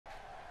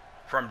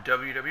From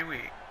WWE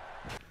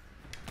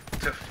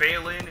to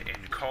failing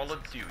in Call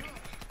of Duty.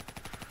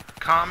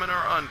 Common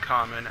or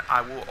uncommon, I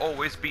will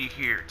always be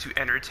here to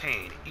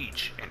entertain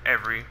each and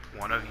every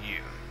one of you.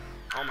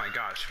 Oh my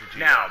gosh, Vegeta.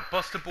 Now,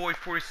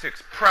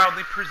 BustaBoy46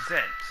 proudly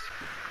presents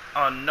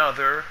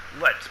another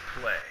Let's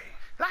Play.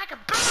 Like a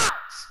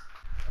boss!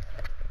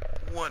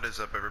 What is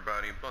up,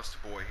 everybody?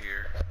 BustaBoy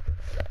here.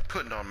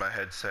 Putting on my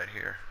headset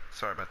here.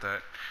 Sorry about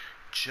that.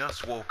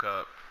 Just woke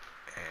up,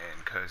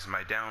 and because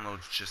my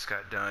downloads just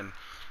got done,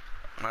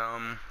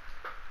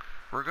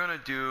 we're gonna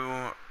do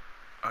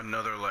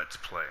another Let's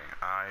Play.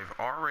 I've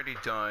already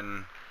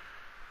done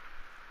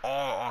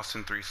all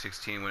Austin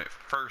 316 when it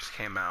first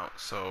came out,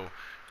 so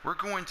we're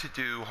going to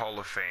do Hall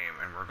of Fame,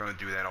 and we're going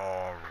to do that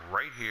all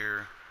right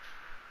here,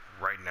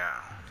 right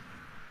now.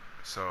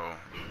 So,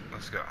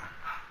 let's go.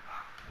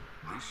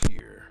 This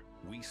year,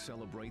 we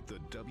celebrate the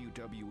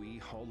WWE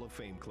Hall of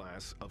Fame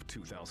class of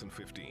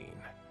 2015.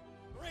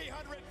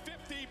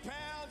 350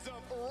 pounds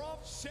of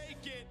rough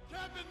shaking.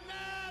 Kevin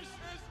Nash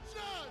is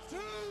just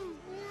too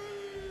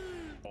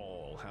weak.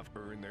 All have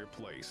earned their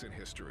place in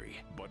history,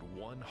 but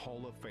one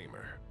Hall of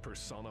Famer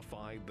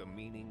personified the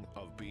meaning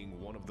of being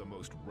one of the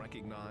most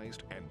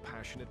recognized and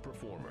passionate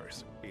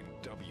performers in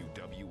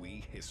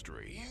WWE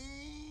history.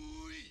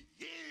 Ooh,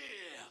 yeah!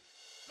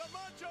 The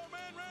Macho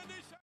Man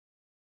Randy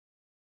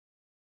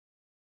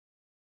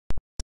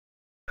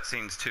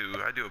Scenes too.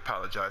 I do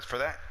apologize for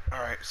that.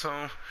 Alright,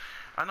 so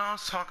I know I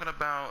was talking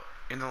about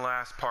in the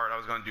last part I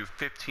was going to do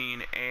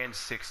 15 and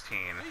 16,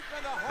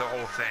 the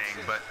whole thing,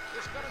 but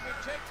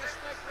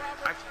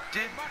I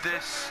did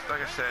this,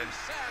 like I said,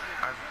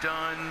 I've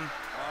done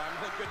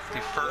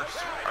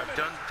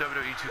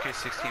WWE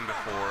 2k16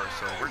 before,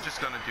 so we're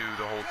just going to do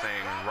the whole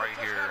thing right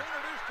here.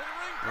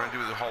 We're going to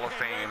do the Hall of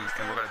Fame,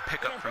 and we're going to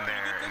pick up from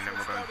there, and then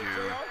we're going to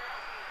do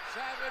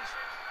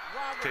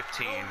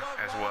 15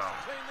 as well.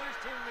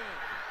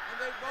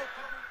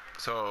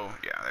 So,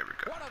 yeah, there we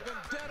go.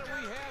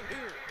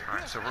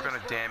 Alright, so we're going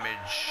to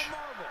damage.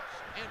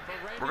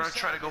 We're going to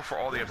try to go for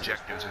all the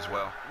objectives as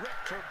well.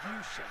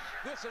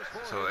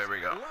 So, there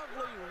we go.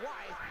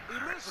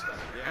 Right, so,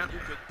 yeah. You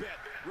could bet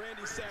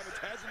Randy Savage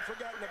hasn't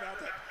forgotten about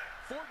that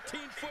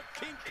 14-foot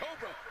King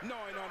Cobra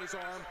gnawing on his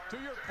arm. To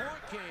your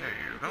point, King, there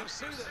you go.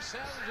 see that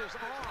Savage's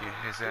arm, get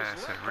his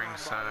ass at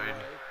ringside.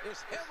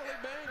 is heavily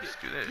bandaged. Let's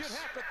do this. You'd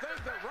have to think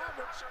that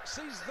Roberts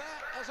sees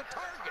that as a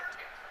target.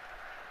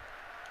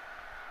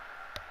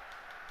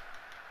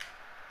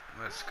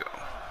 Let's go.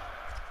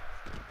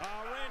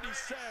 Randy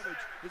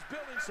Savage is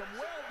building some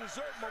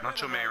well-deserved momentum.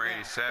 Macho Man right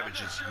Randy now.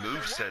 Savage's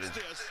moveset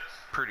is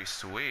pretty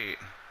sweet.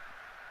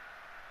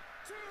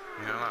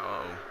 You know,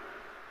 uh-oh.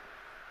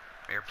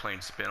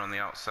 Airplane spin on the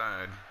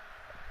outside.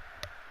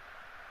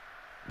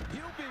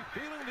 You'll be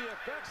feeling the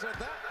effects of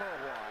that for a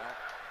while.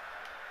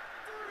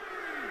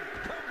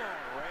 Come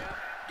on, Ref.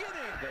 Get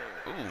in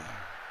there. Ooh.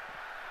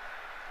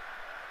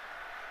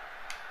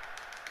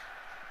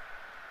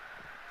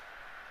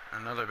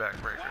 Another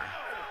backbreaker.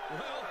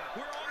 Well,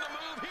 we're on the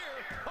move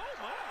here. Oh,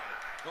 my.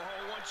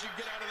 Oh, once you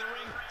get out of the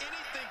ring,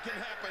 anything can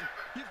happen.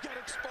 You've got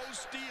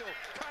exposed steel,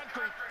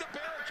 concrete, the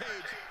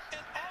barricades,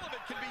 and all of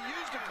it can be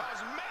used to cause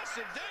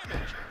massive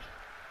damage.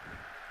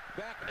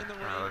 Back in the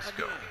ring Let's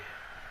go.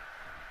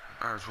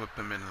 Ours whip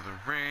him into the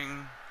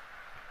ring.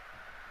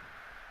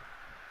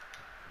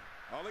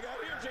 All they got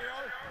here,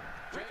 JR.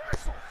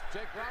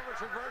 Jake Roberts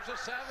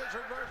reverses, Savage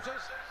reverses,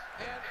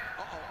 and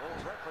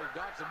referee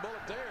dodged the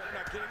bullet there. I'm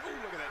not kidding.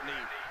 Ooh, look at that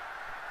knee.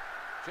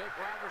 Jake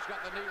Roberts got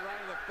the knee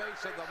right in the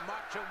face of the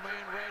Macho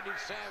Man Randy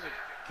Savage.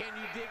 Can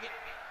you dig it?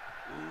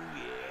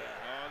 Ooh,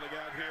 yeah. All they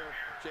got here,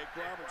 Jake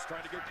Roberts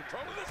trying to get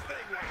control of this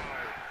thing. Wow.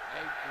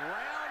 A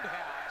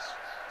roundhouse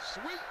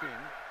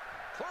sweeping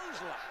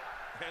clothesline.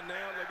 And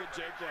now look at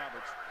Jake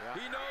Roberts. Yeah.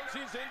 He knows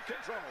he's in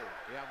control.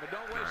 Yeah, but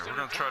don't waste any time. We're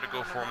going to try to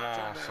go for them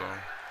all, so.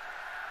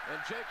 And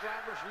Jake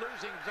Roberts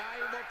losing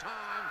valuable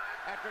time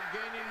after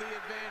gaining the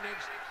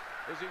advantage.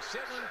 Is he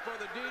settling for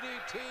the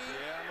DDT?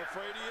 Yeah, I'm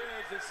afraid he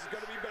is. This is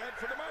going to be bad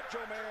for the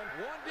Macho Man.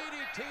 One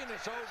DDT and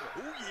it's over.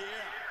 Ooh,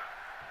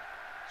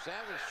 yeah.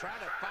 Savage trying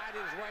to fight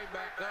his way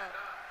back up,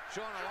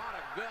 showing a lot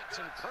of guts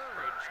and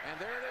courage. And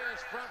there it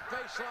is, front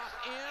face lock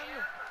in.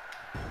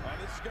 Oh,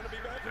 this is going to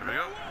be bad for There we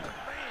go.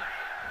 Man,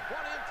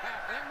 what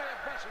impact. They may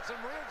have busted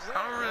some ribs there.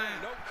 I don't really,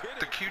 no kidding.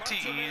 the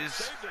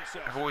QTEs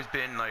have always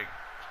been like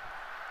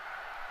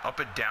up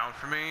and down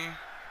for me.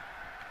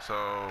 So,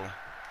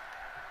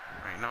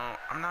 right now,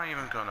 I'm not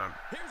even gonna.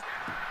 And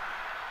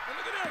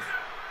look at this.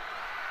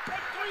 A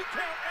 3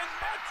 count and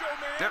Macho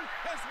Man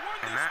has won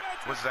and this that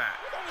match was that.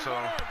 with So,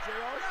 only one arm, JR.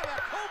 Yeah,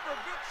 that Cobra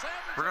bit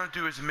Savage. we're gonna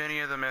do as many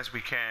of them as we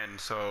can.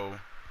 So,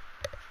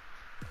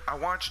 I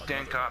watched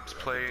Dan Cops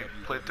play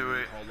through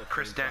it.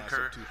 Chris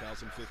Denker.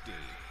 2015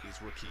 is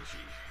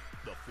Rikishi,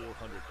 the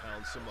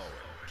 400-pound Samoan,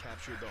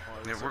 captured the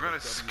hearts. Yeah, we're gonna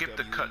skip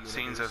the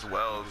cutscenes as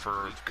well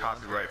for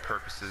copyright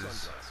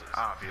purposes,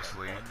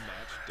 obviously.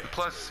 And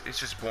plus, it's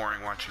just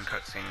boring watching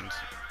cutscenes.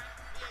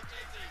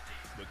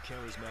 The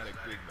charismatic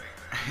big man.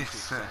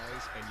 It's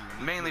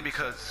mainly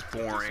because it's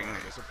boring.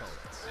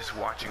 Just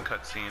watching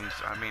cutscenes.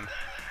 I mean,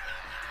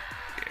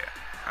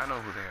 I know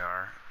who they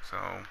are. So,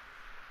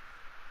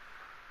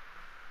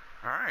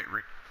 all right.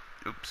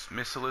 Oops,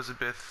 Miss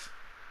Elizabeth.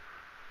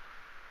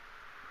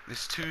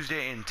 This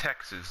Tuesday in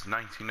Texas,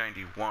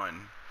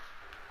 1991.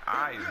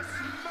 I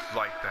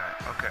like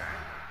that. Okay.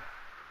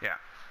 Yeah,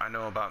 I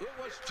know about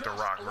The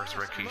Rock versus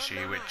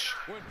Rikishi, which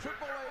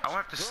I'll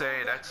have to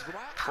say that's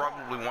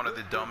probably one of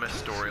the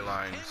dumbest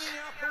storylines.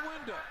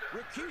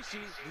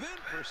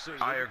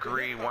 I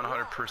agree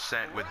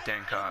 100% with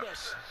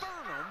Denkops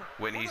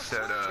when he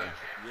said,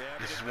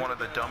 this is one of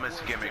the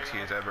dumbest gimmicks he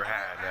has ever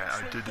had.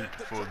 I did it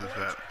for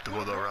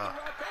the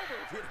Rock.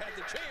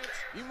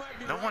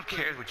 No one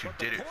cares what you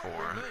did it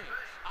for.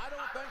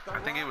 I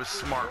think it was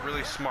smart,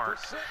 really smart.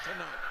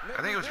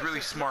 I think it was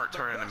really smart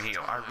turning him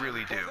heel. I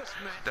really do.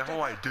 The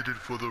whole I did it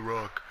for The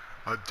Rock,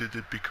 I did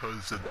it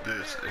because of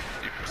this.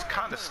 It was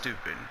kind of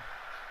stupid.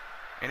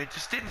 And it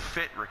just didn't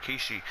fit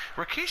Rikishi.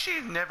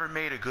 Rikishi never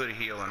made a good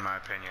heel, in my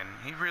opinion.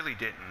 He really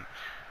didn't.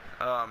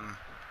 I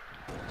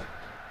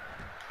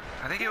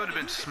think it would have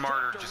been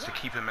smarter just to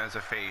keep him as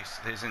a face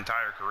his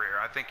entire career.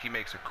 I think he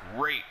makes a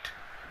great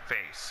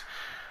face.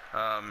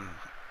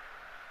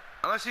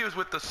 Unless he was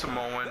with the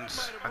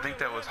Samoans. I think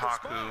that was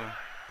Haku.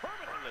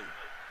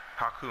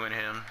 Haku and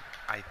him,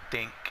 I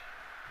think.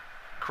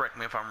 Correct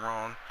me if I'm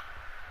wrong.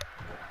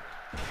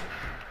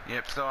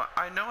 Yep, so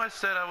I know I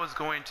said I was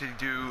going to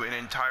do an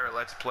entire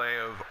Let's Play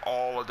of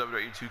all of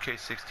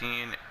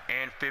wwe2k16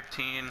 and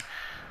 15,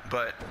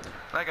 but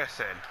like I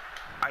said,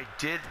 I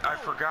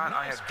forgot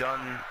I have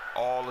done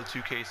all of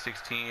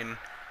 2K16,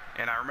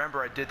 and I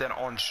remember I did that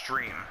on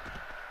stream,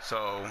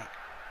 so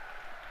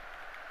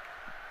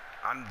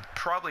I'm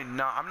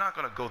not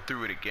going to go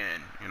through it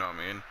again, you know what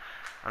I mean?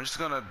 I'm just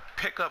going to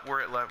pick up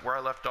where I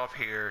left off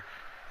here,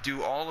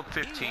 do all of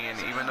 15,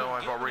 even though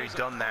I've already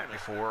done that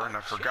before, and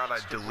I forgot I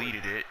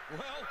deleted it,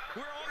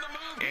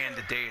 and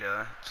the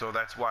data, so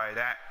that's why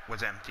that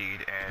was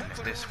emptied, and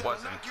this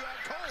wasn't,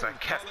 because I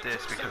kept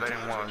this because I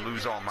didn't want to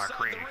lose all my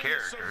created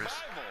characters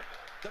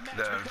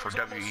for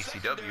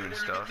WECW and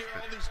stuff.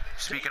 But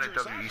speaking of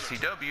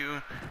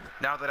WECW,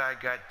 now that I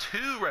got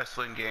 2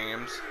 wrestling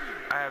games,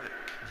 I have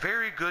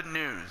very good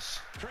news.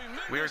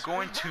 We are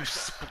going to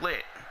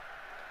split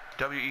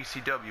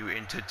WECW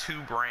into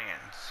 2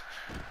 brands.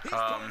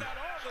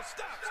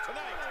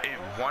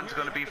 One's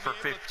going to be for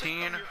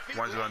 15,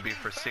 one's going to be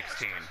for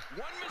 16.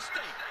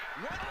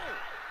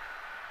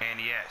 And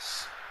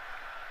yes,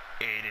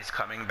 it is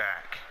coming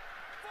back.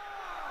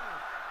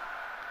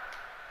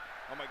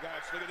 Oh my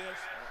gosh, look at this.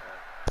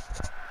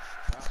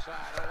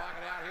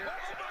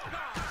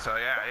 So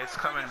yeah, it's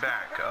coming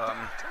back.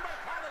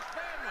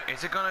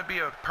 Is it going to be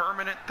a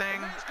permanent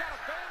thing?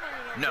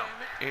 No,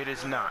 it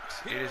is not.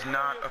 It is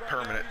not a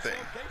permanent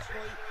thing.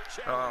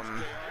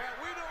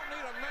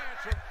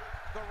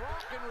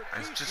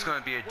 It's just going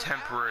to be a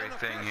temporary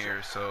thing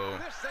here, so...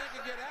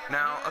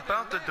 Now,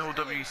 about the whole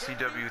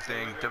WCW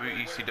thing,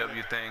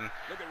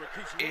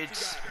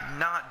 it's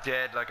not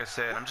dead, like I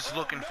said. I'm just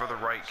looking for the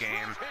right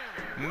game.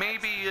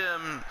 Maybe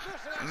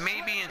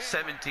in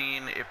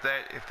 17, if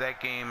that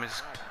game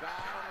is...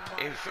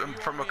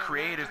 from a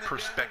creative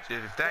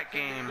perspective, if that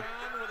game,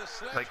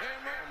 like,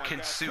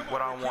 can suit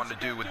what I want to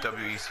do with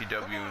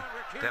WECW,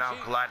 then I'll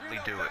gladly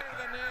do it.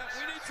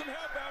 We need some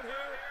help out here.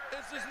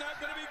 This is not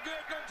going to be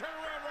good. Don't turn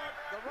around, Rock.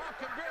 The Rock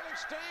can barely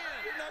stand.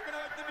 You're not going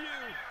to like the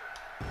view.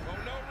 Oh,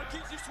 no.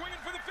 Rikishi's swinging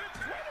for the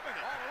fences. Wait a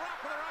minute. Oh, the Rock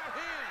with the right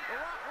hand. The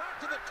Rock right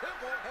to the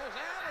temple has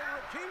added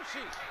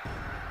Rikishi.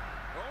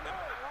 Oh, no.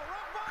 Oh,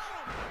 rock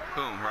bottom.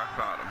 Boom, rock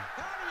bottom.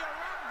 How do you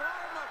rock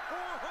bottom a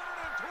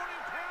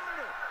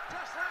 420-pounder?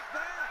 Just like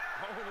that.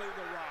 Only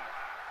the Rock.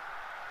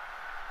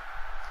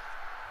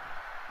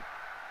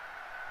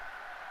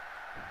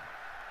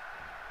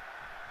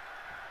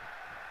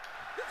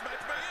 This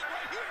match may end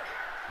right here.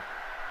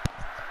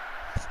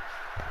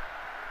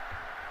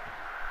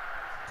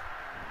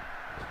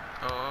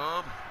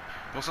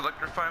 Most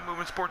electrifying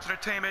movement, sports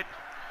entertainment,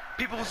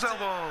 People's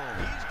Elbow.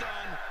 He's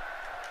done.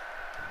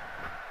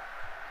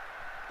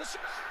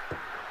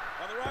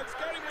 On the Rock's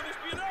scouting will this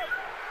be enough?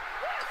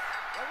 Yes!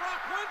 The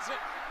Rock wins it.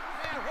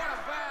 Man, what a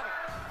battle.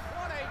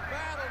 What a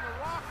battle. The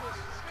Rock was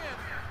spent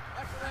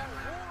after that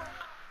war.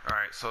 All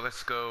right, so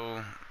let's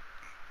go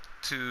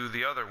to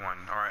the other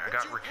one. All right, I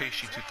got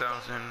Rikishi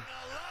 2000.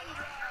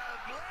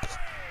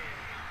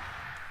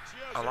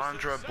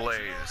 Alundra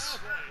Blaze.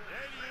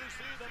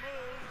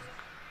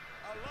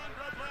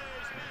 Alundra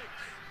Blaze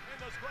makes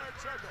in the squared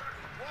circle.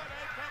 What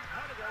a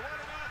competitor. What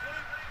an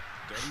athlete.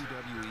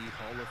 WWE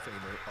Hall of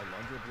Famer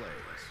Alundra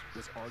Blaze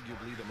was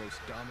arguably the most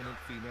dominant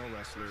female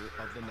wrestler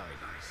of the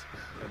 90s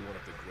and one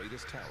of the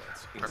greatest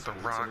talents in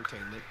sports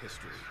entertainment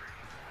history.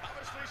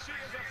 Obviously, she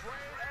is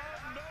afraid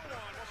of no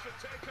one. Wants to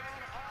take on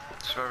all.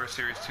 Survivor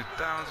Series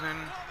 2000.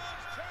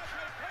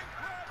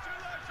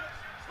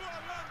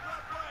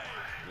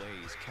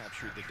 Blaze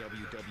captured the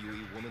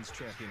WWE Women's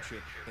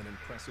Championship an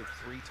impressive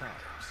 3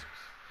 times.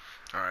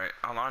 All right,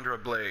 Alundra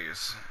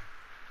Blaze.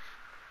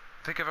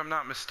 I think if I'm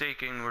not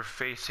mistaken, we're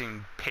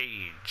facing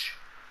Paige.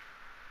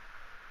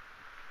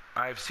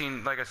 I've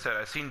seen, like I said,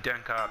 I've seen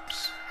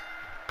Denkops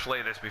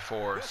play this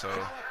before, This so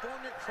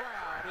California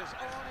crowd is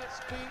on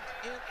its feet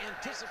in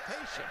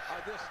anticipation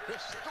of this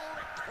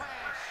historic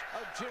clash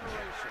of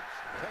generations.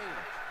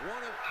 Paige,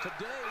 one of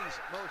today's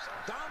most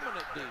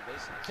dominant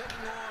divas,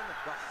 taking on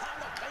the Hall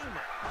of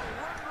Famer,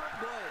 Alundra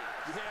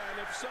Blaze. Yeah, and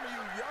if some of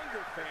you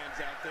younger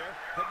fans out there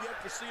have yet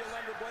to see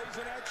Alundra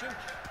Blaze in action,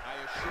 I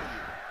assure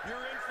you,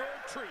 you're in for a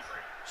treat.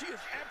 She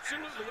is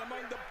absolutely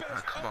among the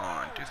best. come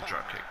on, do the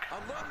drop kick.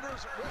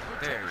 Alundra's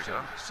There we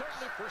go. reputation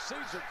certainly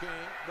precedes her,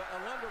 King, but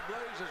Alundra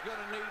Blaze is going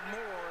to need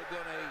more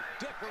than a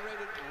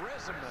decorated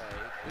resume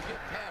to get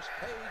past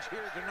Paige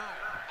here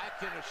tonight. I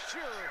can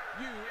assure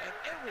you and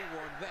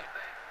everyone that.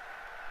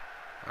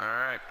 All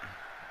right.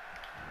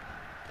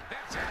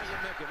 That's how you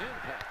make an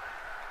impact.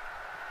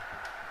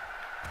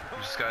 You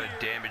just got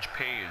to damage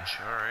Paige.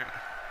 All right.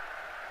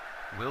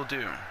 Will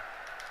do.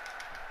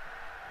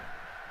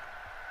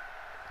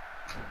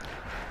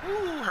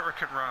 Ooh,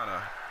 Hurricane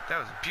Rana. That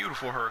was a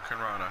beautiful Hurricane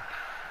Rana.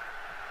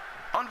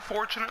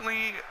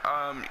 Unfortunately,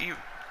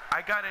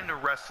 I got into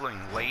wrestling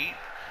late,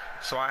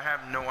 so I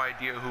have no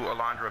idea who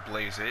Alundra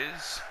Blaze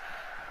is.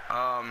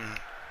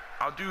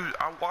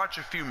 I'll watch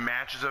a few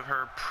matches of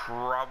her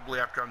probably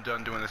after I'm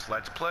done doing this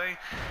Let's Play,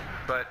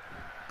 but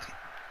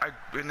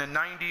in the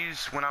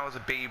 90s, when I was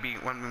a baby,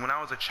 when I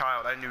was a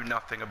child, I knew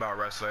nothing about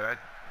wrestling.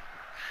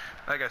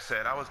 Like I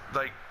said, I was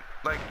like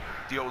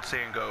the old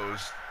saying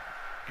goes,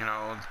 you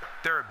know,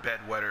 they're a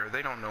bedwetter.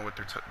 They don't know what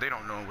they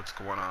don't know what's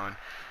going on.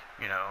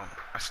 You know,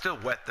 I still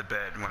wet the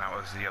bed when I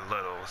was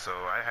little, so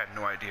I had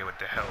no idea what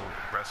the hell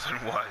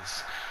wrestling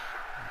was.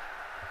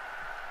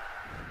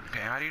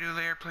 Okay, how do you do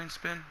the airplane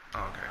spin?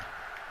 Oh, okay.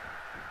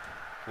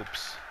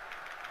 Whoops.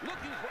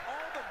 Looking for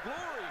all the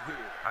glory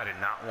here. I did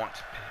not want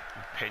to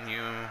pin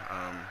you.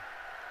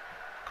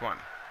 Come on.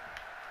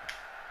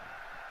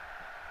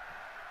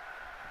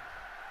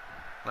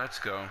 Let's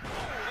go. Oh,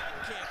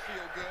 that can't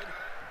feel good.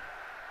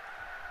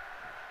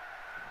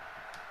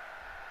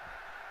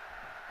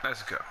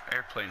 Let's go.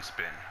 Airplane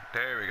spin.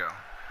 There we go.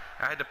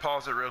 I had to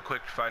pause it real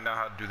quick to find out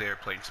how to do the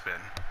airplane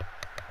spin.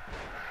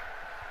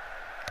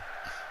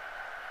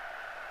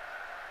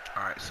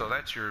 Alright, so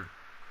that's your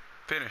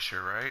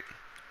finisher, right?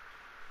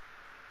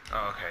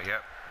 Oh, okay,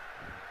 yep.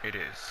 It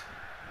is.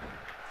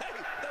 Hey,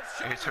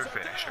 that's It's her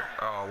finisher.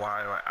 Oh,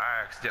 why?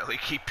 I accidentally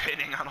keep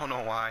pinning. I don't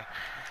know why.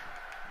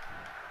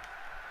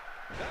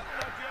 That'll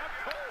knock you out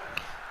cold.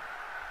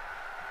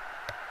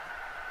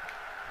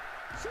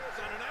 She's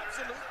on an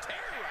absolute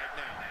tear right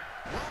now.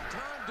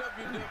 Long-time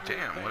WWE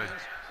Damn, what a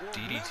fans will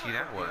DDT never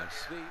that forget was.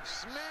 The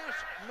Smash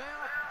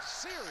Mouth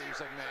series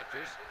of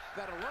matches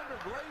that Alundra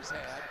Blaze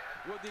had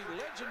with the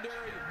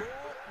legendary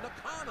Bull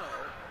Nakano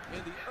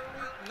in the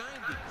early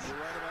 90s. You're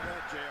right about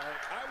that, JR.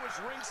 I was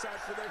ringside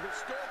for their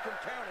historic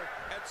encounter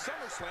at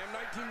SummerSlam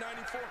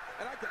 1994,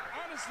 and I can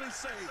honestly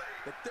say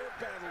that their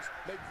battles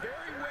may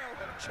very well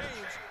have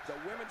changed the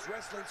women's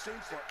wrestling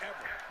scene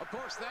forever. Of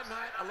course, that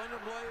night,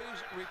 Alundra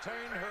Blaze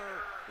retained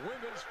her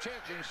women's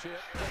championship,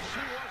 but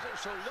she wasn't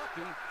so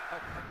lucky a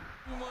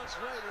few months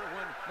later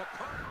when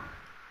Nakano...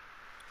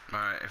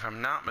 Alright, if I'm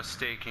not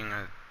mistaken,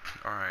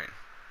 alright.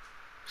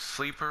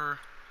 Sleeper.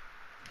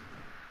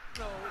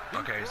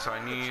 Okay, so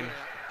I need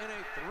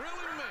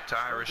to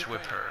Irish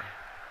whip her.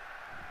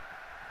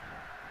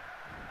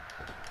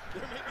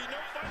 There may be no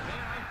fight.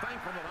 Man, I'm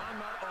thankful that I'm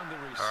not on the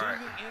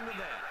receiving end of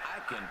that. I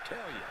can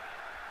tell you.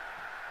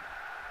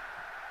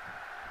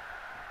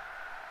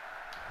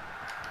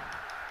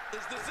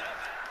 Is this it?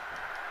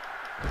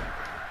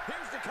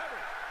 Here's the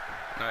cover.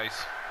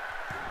 Nice.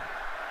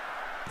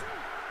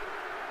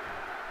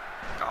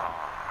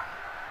 Aww.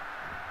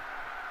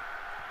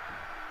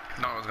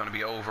 Thought it was gonna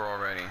be over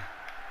already.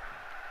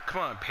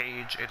 Come on,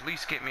 Paige. At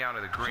least get me out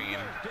of the green.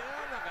 Down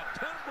like a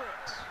ton of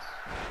bricks.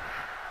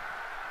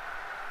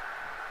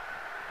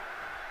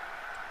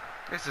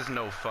 This is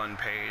no fun,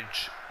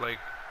 Paige. Like,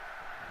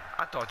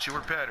 I thought you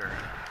were better.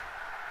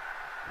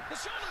 The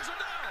shoulders are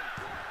down.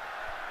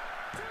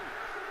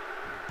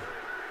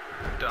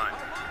 Done.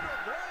 Alundra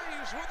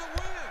Blaze with a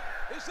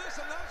win. Is this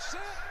an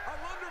upset?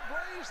 Alundra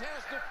Blaze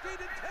has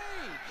defeated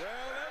Paige.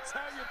 Well, that's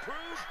how you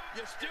prove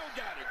you still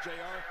got it,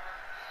 JR.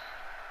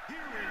 Here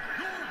is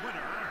your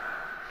winner.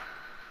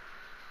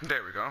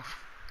 There we go.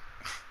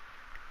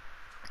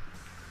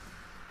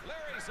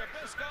 Larry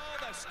Zbyszko,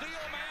 the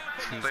Steel Man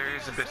from the Larry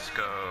Steel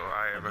Zbyszko.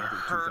 I have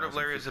heard of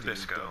Larry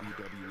Zbyszko.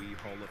 WWE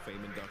Hall of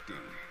Fame inductee,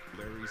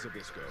 Larry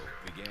Zbyszko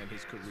began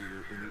his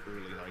career in the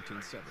early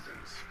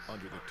 1970s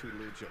under the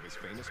tutelage of his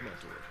famous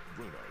mentor,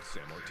 Bruno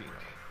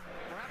Sammartino.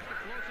 Perhaps the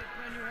closest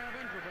friend you have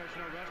in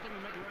professional wrestling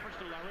will make reference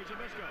to Larry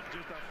Zbyszko.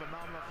 Just a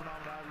phenomenal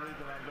athlete,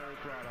 and I'm very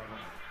proud of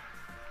him.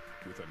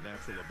 With a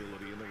natural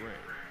ability in the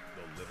ring,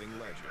 the living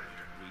legend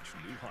reached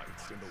new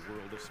heights in the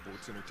world of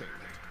sports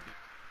entertainment.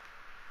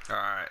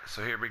 Alright,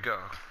 so here we go.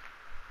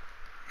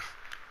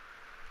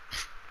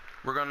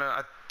 We're gonna,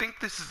 I think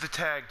this is the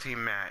tag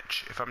team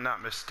match, if I'm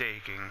not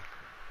mistaken.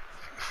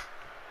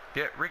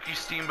 Yeah, Ricky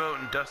Steamboat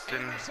and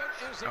Dustin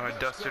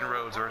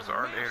Rhodes versus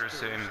Arn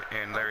Anderson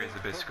and Larry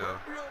Zbyszko.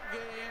 Real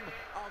game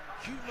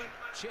of human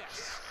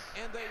chess.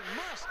 and they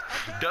must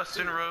adapt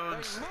Dustin to.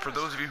 Rhodes, They for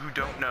those of you who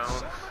don't know, make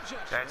some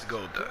adjustments that's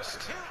Gold to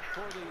Dust. account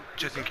for the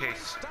Just in developing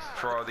case, style,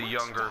 for all the quick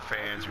younger style,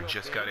 fans if who you will,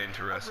 just Ken, got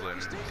into of wrestling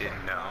Ricky Steamboat.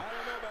 didn't know. I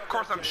don't know about Of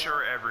course, that, I'm sure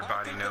JR.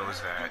 everybody I think knows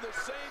they have that. to do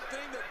the same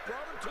thing that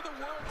brought him to the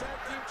World Tag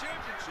Team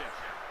Championship,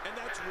 and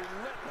that's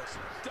relentless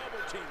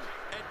double teaming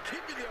and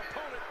keeping the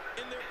opponent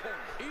in their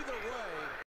corner.